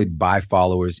don't want to buy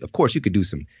followers. Of course, you could do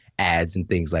some ads and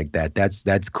things like that.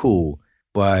 That's cool.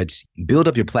 But build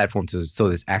up your platform so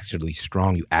it's actually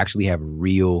strong. You actually have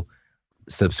real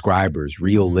subscribers,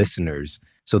 real Mm-hmm. listeners,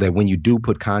 so that when you do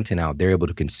put content out, they're able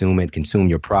to consume it, consume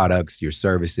your products, your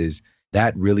services.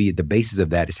 That really, the basis of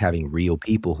that is having real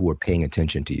people who are paying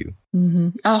attention to you. Mm-hmm.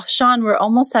 Oh, Sean, we're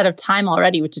almost out of time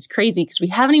already, which is crazy because we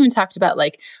haven't even talked about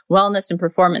like wellness and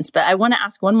performance. But I want to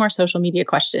ask one more social media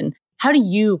question. How do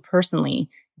you personally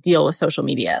deal with social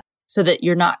media so that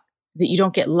you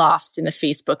don't get lost in the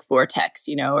Facebook vortex,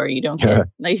 or you don't get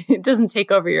like it doesn't take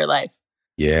over your life?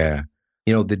 Yeah.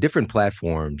 The different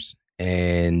platforms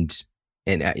and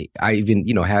I even,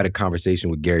 had a conversation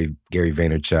with Gary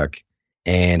Vaynerchuk.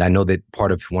 And I know that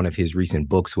part of one of his recent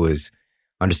books was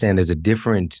understand there's a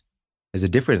different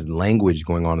language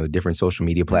going on the different social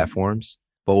media platforms.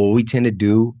 But what we tend to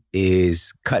do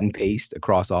is cut and paste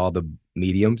across all the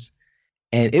mediums,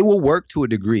 and it will work to a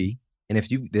degree. And if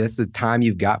that's the time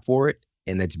you've got for it,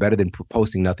 and it's better than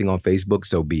posting nothing on Facebook,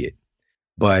 so be it.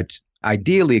 But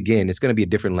ideally, again, it's going to be a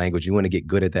different language. You want to get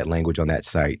good at that language on that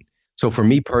site. So for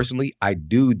me personally, I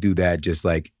do that just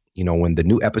like, when the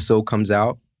new episode comes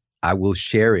out, I will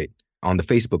share it on the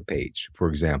Facebook page, for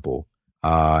example.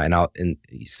 And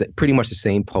pretty much the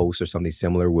same post or something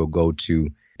similar will go to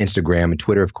Instagram, and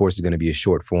Twitter, of course, is going to be a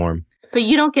short form. But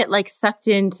you don't get like sucked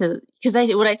into, because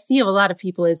what I see of a lot of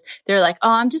people is they're like,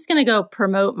 oh, I'm just going to go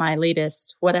promote my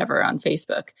latest whatever on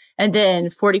Facebook. And then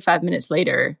 45 minutes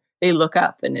later, they look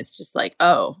up and it's just like,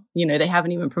 oh, they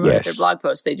haven't even promoted their blog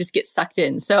post. They just get sucked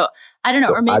in. So I don't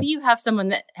know. Or maybe you have someone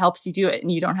that helps you do it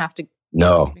and you don't have to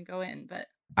even go in. But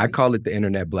I call it the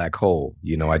internet black hole.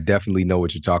 I definitely know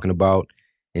what you're talking about.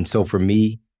 And so for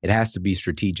me, it has to be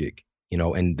strategic,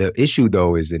 and the issue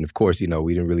though is, and of course, we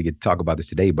didn't really get to talk about this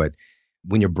today, but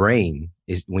when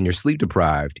you're sleep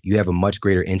deprived, you have a much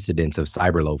greater incidence of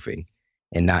cyber loafing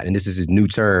and this is a new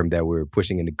term that we're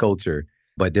pushing into culture.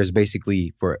 But there's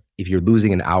basically, if you're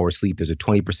losing an hour's sleep, there's a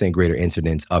 20% greater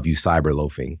incidence of you cyber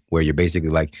loafing, where you're basically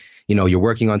like, you're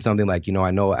working on something like,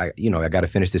 I know I got to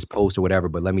finish this post or whatever,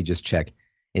 but let me just check.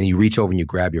 And you reach over and you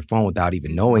grab your phone without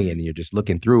even knowing it, and you're just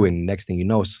looking through, and next thing you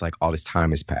know, it's just like all this time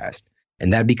has passed.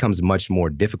 And that becomes much more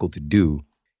difficult to do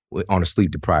on a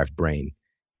sleep deprived brain.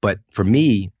 But for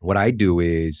me, what I do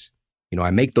is,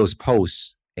 I make those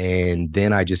posts and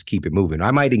then I just keep it moving.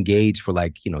 I might engage for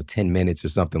 10 minutes or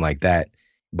something like that.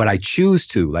 But I choose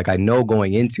to, like, I know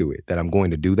going into it that I'm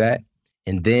going to do that.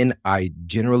 And then I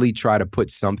generally try to put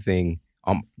something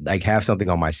have something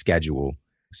on my schedule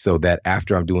so that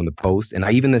after I'm doing the post, and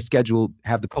I even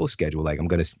have the post schedule, like I'm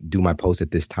going to do my post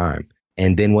at this time.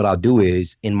 And then what I'll do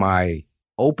is in my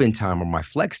open time or my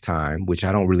flex time, which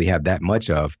I don't really have that much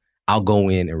of, I'll go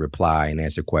in and reply and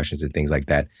answer questions and things like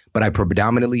that. But I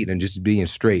predominantly, and just being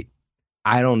straight,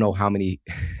 I don't know how many,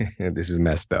 this is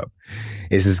messed up.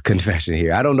 This is confession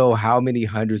here. I don't know how many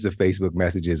hundreds of Facebook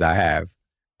messages I have.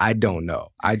 I don't know.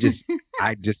 I just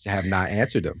have not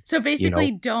answered them. So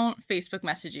basically, don't Facebook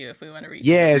message you if we want to reach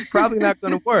you. Yeah, it's probably not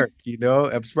going to work.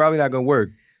 It's probably not going to work.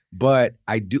 But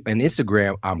I do, and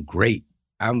Instagram, I'm great.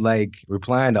 I'm like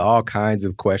replying to all kinds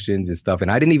of questions and stuff. And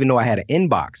I didn't even know I had an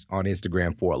inbox on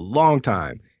Instagram for a long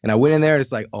time. And I went in there and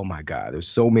it's like, oh my God, there's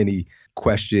so many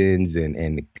questions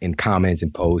and comments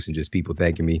and posts and just people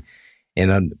thanking me.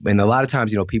 And a lot of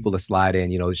times, people that slide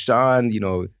in, Sean,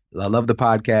 I love the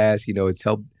podcast, it's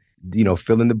helped,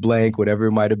 fill in the blank, whatever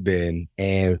it might have been.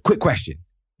 And quick question.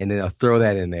 And then I'll throw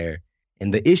that in there.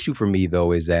 And the issue for me,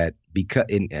 though, is that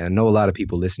and I know a lot of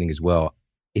people listening as well,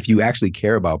 if you actually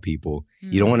care about people,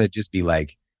 you don't want to just be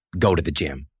like, go to the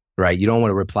gym, right? You don't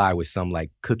want to reply with some like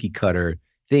cookie cutter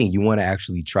thing. You want to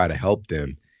actually try to help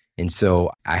them. And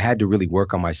so I had to really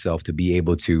work on myself to be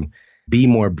able to be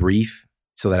more brief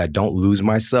so that I don't lose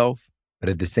myself, but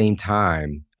at the same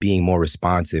time, being more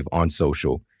responsive on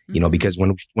social, because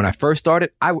when I first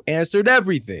started, I answered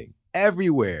everything,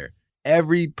 everywhere,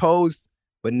 every post.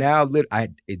 But now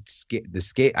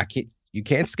you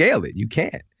can't scale it. You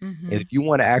can't. Mm-hmm. And if you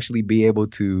want to actually be able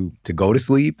to go to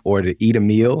sleep or to eat a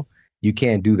meal, you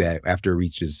can't do that after it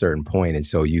reaches a certain point. And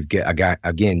so you've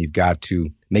got to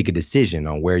make a decision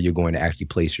on where you're going to actually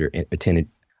place your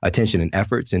attention and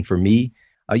efforts. And for me,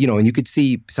 And you could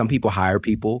see some people hire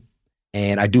people.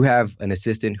 And I do have an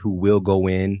assistant who will go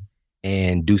in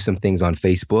and do some things on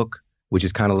Facebook, which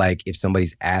is kind of like if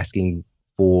somebody's asking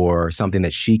for something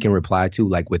that she can reply to,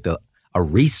 like with a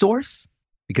resource,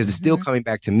 because it's still coming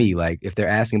back to me. Like if they're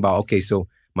asking about, okay, so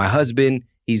my husband,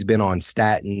 he's been on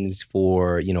statins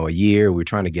for, a year. We're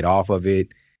trying to get off of it.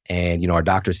 And, our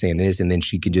doctor's saying this, and then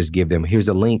she can just give them, here's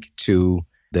a link to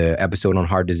the episode on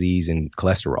heart disease and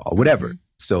cholesterol, whatever.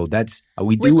 So that's,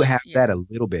 we do have that a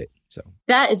little bit. So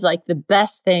that is like the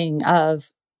best thing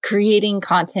of creating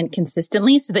content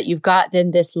consistently so that you've got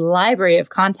then this library of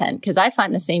content. Cause I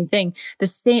find the same thing,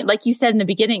 like you said in the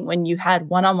beginning, when you had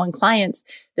one-on-one clients,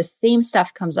 the same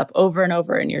stuff comes up over and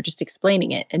over and you're just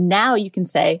explaining it. And now you can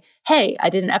say, hey, I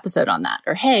did an episode on that,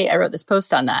 or hey, I wrote this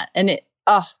post on that. And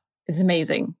it's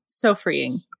amazing. So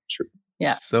freeing. So true.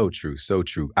 Yeah. So true. So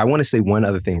true. I want to say one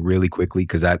other thing really quickly,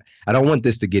 because I don't want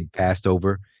this to get passed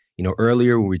over.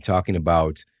 Earlier when we were talking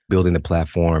about building the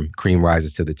platform, cream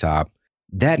rises to the top.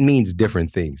 That means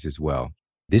different things as well.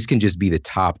 This can just be the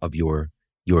top of your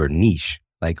niche.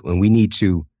 Like when we need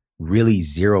to really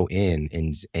zero in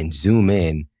and zoom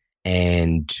in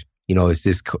and, it's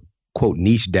this quote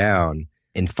niche down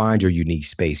and find your unique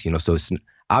space. So it's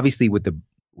obviously with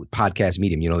podcast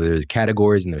medium, there's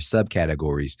categories and there's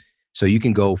subcategories. So you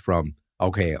can go from,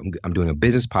 okay, I'm doing a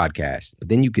business podcast, but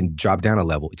then you can drop down a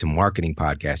level. It's a marketing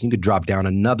podcast. You could drop down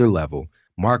another level,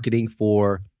 marketing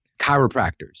for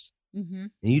chiropractors.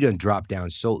 And you done drop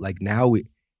down. So like now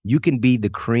you can be the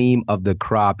cream of the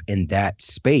crop in that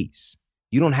space.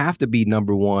 You don't have to be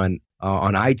number one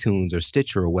on iTunes or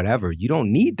Stitcher or whatever. You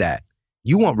don't need that.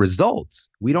 You want results.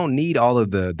 We don't need all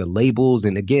of the labels.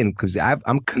 And again, because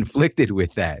I'm conflicted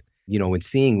with that, when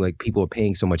seeing like people are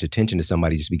paying so much attention to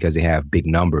somebody just because they have big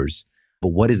numbers. But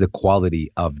what is the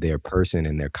quality of their person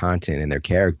and their content and their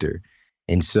character?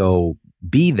 And so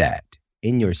be that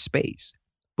in your space,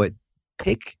 but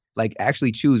pick, like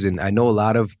actually choose. And I know a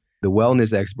lot of the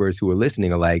wellness experts who are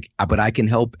listening are like, but I can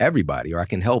help everybody, or I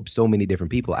can help so many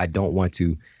different people. I don't want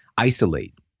to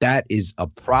isolate. That is a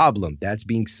problem. That's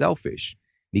being selfish,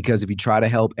 because if you try to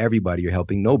help everybody, you're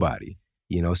helping nobody,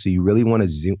 so you really want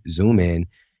to zoom in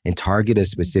and target a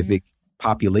specific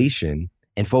population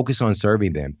and focus on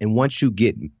serving them. And once you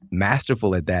get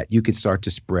masterful at that, you can start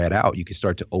to spread out. You can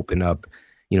start to open up,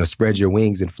 spread your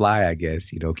wings and fly, I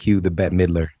guess, cue the Bette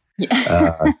Midler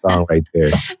song right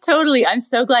there. Totally. I'm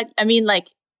so glad. I mean, like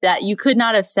that you could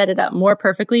not have set it up more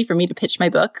perfectly for me to pitch my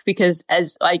book, because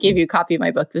as I gave you a copy of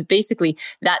my book, but basically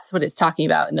that's what it's talking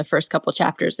about in the first couple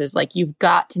chapters is like, you've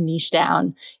got to niche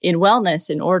down in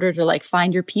wellness in order to like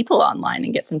find your people online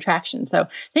and get some traction. So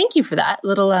thank you for that a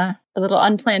little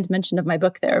unplanned mention of my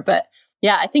book there. But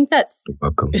yeah, I think that's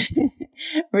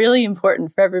really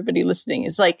important for everybody listening.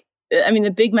 It's like, I mean,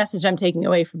 the big message I'm taking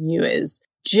away from you is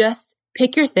just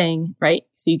pick your thing, right?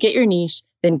 So you get your niche,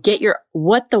 then get your,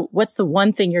 what's the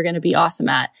one thing you're going to be awesome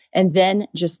at, and then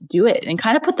just do it and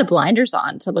kind of put the blinders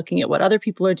on to looking at what other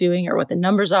people are doing or what the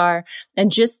numbers are,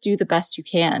 and just do the best you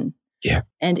can. Yeah.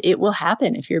 And it will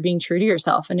happen if you're being true to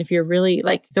yourself. And if you're really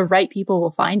like, the right people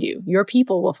will find you. Your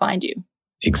people will find you.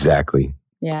 Exactly.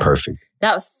 Yeah. Perfect.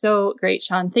 That was so great,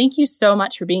 Sean. Thank you so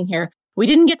much for being here. We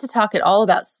didn't get to talk at all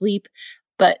about sleep,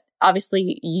 but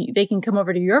obviously they can come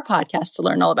over to your podcast to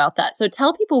learn all about that. So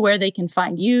tell people where they can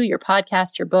find you, your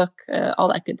podcast, your book,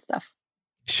 all that good stuff.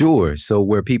 Sure. So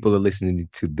where people are listening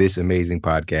to this amazing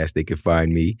podcast, they can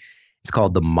find me. It's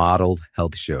called The Model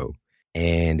Health Show.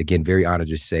 And again, very honored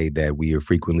to say that we are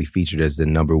frequently featured as the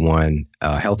number one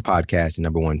health podcast and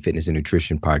number one fitness and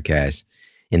nutrition podcast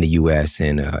in the U.S.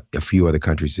 and a few other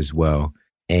countries as well.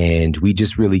 And we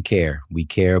just really care. We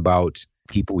care about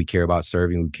people. We care about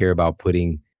serving. We care about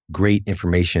putting great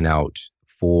information out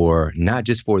for not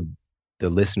just for the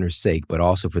listener's sake, but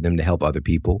also for them to help other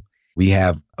people. We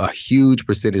have a huge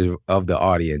percentage of the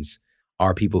audience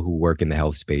are people who work in the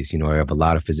health space. I have a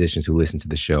lot of physicians who listen to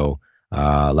the show,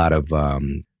 a lot of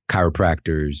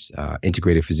chiropractors,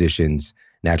 integrated physicians,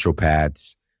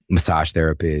 naturopaths, massage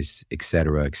therapists, et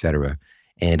cetera,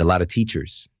 and a lot of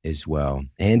teachers as well.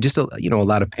 And just, a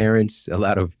lot of parents, a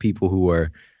lot of people who are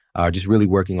just really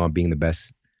working on being the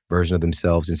best version of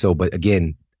themselves. And so, but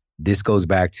again, this goes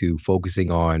back to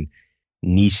focusing on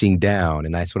niching down.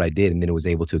 And that's what I did. And then it was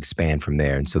able to expand from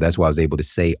there. And so that's why I was able to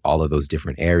say all of those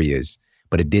different areas,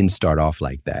 but it didn't start off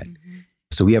like that. Mm-hmm.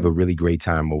 So we have a really great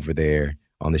time over there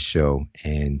on the show.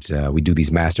 And we do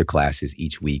these master classes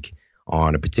each week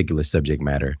on a particular subject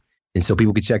matter. And so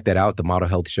people can check that out, The Model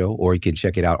Health Show, or you can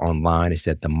check it out online. It's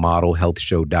at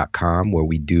themodelhealthshow.com, where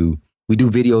we do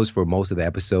videos for most of the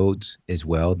episodes as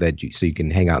well, so you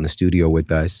can hang out in the studio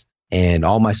with us. And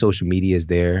all my social media is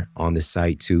there on the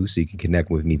site too, so you can connect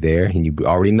with me there. And you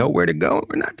already know where to go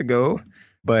or not to go.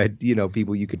 But,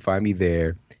 people, you can find me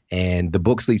there. And the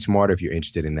book Sleep Smarter, if you're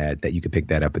interested in that you can pick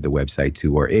that up at the website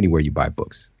too, or anywhere you buy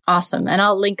books. Awesome. And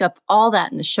I'll link up all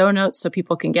that in the show notes so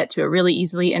people can get to it really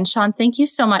easily. And Sean, thank you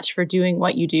so much for doing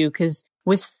what you do, because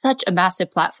with such a massive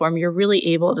platform, you're really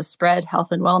able to spread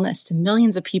health and wellness to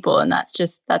millions of people. And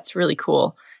that's really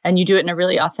cool. And you do it in a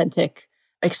really authentic,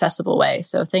 accessible way.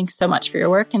 So thanks so much for your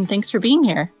work, and thanks for being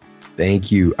here.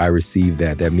 Thank you. I received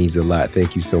that. That means a lot.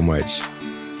 Thank you so much.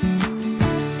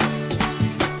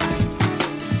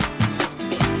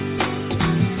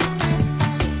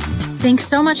 Thanks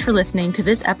so much for listening to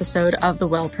this episode of the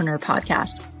Wellpreneur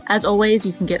podcast. As always,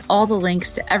 you can get all the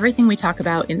links to everything we talk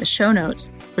about in the show notes,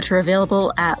 which are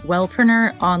available at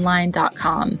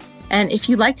wellpreneuronline.com. And if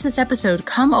you liked this episode,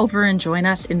 come over and join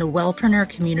us in the Wellpreneur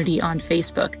community on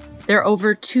Facebook. There are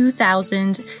over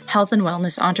 2,000 health and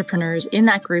wellness entrepreneurs in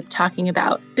that group talking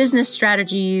about business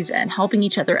strategies and helping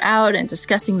each other out and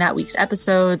discussing that week's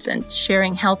episodes and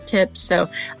sharing health tips. So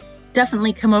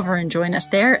definitely come over and join us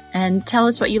there and tell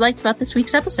us what you liked about this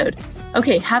week's episode.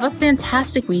 Okay, have a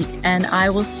fantastic week, and I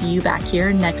will see you back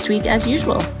here next week as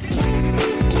usual.